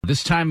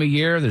This time of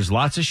year, there's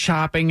lots of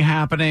shopping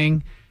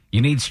happening.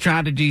 You need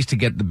strategies to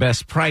get the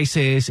best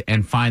prices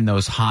and find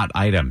those hot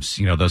items,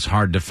 those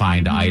hard to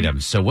find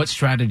items. So what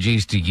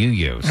strategies do you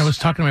use? I was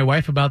talking to my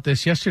wife about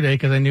this yesterday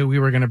because I knew we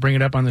were going to bring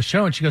it up on the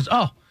show. And she goes,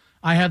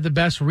 I have the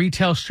best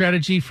retail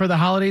strategy for the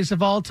holidays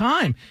of all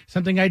time.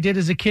 Something I did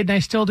as a kid and I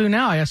still do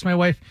now. I asked my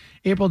wife,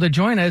 April, to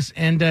join us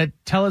and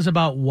tell us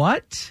about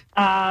what?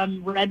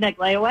 Redneck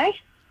layaway.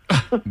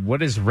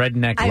 What is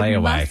redneck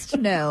layaway? I must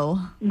know.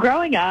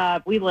 Growing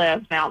up, we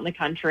lived out in the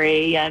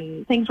country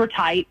and things were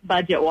tight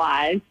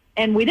budget-wise.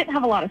 And we didn't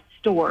have a lot of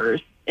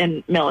stores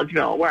in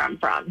Milledgeville, where I'm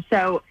from.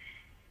 So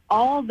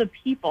all the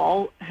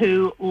people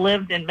who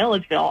lived in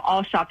Milledgeville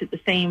all shopped at the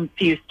same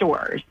few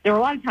stores. There were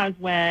a lot of times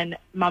when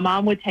my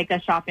mom would take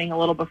us shopping a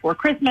little before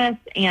Christmas,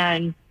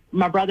 and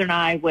my brother and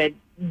I would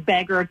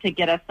beg her to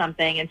get us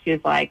something, and she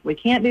was like, we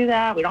can't do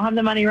that. We don't have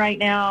the money right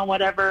now,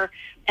 whatever.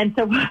 And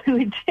so what we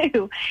would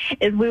do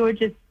is we would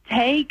just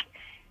take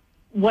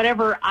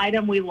whatever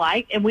item we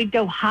liked, and we'd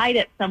go hide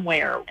it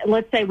somewhere.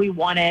 Let's say we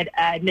wanted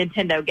a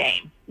Nintendo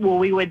game. Well,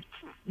 we would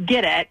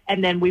get it,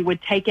 and then we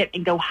would take it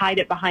and go hide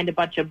it behind a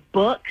bunch of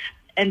books.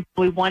 And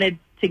we wanted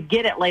to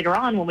get it later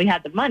on when we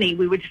had the money.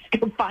 We would just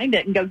go find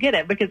it and go get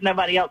it because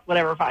nobody else would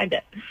ever find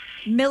it.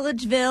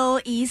 Milledgeville,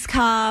 East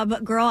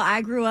Cobb. Girl,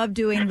 I grew up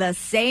doing the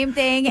same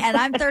thing, and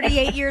I'm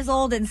 38 years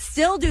old and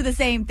still do the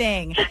same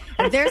thing.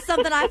 If there's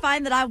something I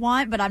find that I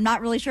want, but I'm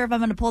not really sure if I'm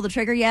going to pull the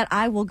trigger yet,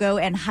 I will go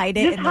and hide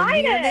it in the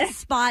weirdest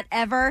spot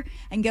ever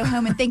and go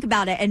home and think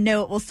about it and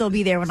know it will still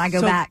be there when I go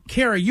back.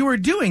 Kara, you were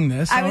doing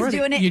this I already. was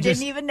doing it,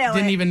 didn't even know it.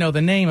 Didn't even know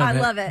the name of it.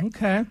 I love it.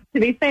 Okay.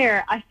 To be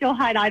fair, I still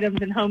hide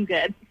items in Home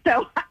Goods.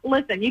 So,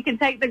 listen, you can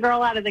take the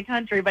girl out of the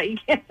country, but you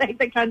can't take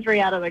the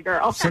country out of the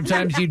girl.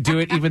 Sometimes you do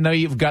it even though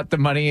you've got the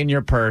money in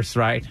your purse,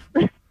 right?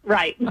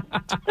 Right.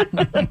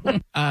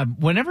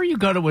 Whenever you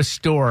go to a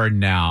store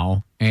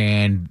now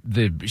and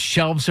the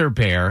shelves are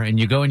bare and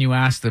you go and you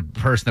ask the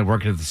person that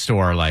works at the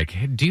store, like,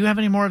 hey, do you have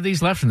any more of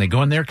these left? And they go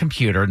on their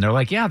computer and they're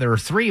like, yeah, there are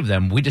 3 of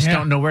them. We just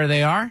don't know where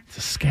they are. It's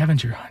a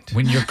scavenger hunt.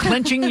 When you're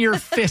clenching your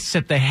fists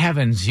at the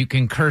heavens, you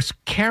can curse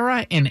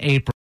Kara and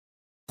April.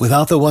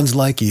 Without the ones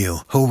like you,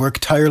 who work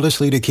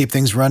tirelessly to keep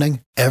things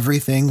running,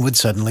 everything would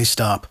suddenly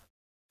stop.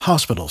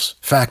 Hospitals,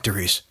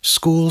 factories,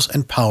 schools,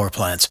 and power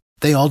plants,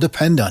 they all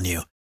depend on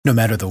you. No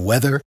matter the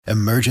weather,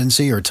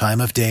 emergency, or time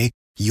of day,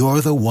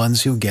 you're the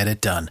ones who get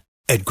it done.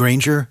 At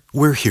Grainger,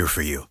 we're here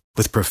for you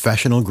with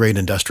professional-grade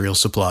industrial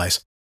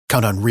supplies.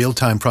 Count on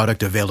real-time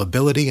product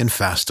availability and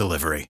fast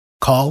delivery.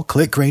 Call,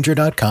 click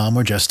Grainger.com,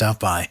 or just stop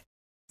by.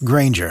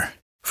 Grainger,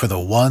 for the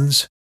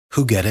ones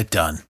who get it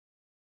done.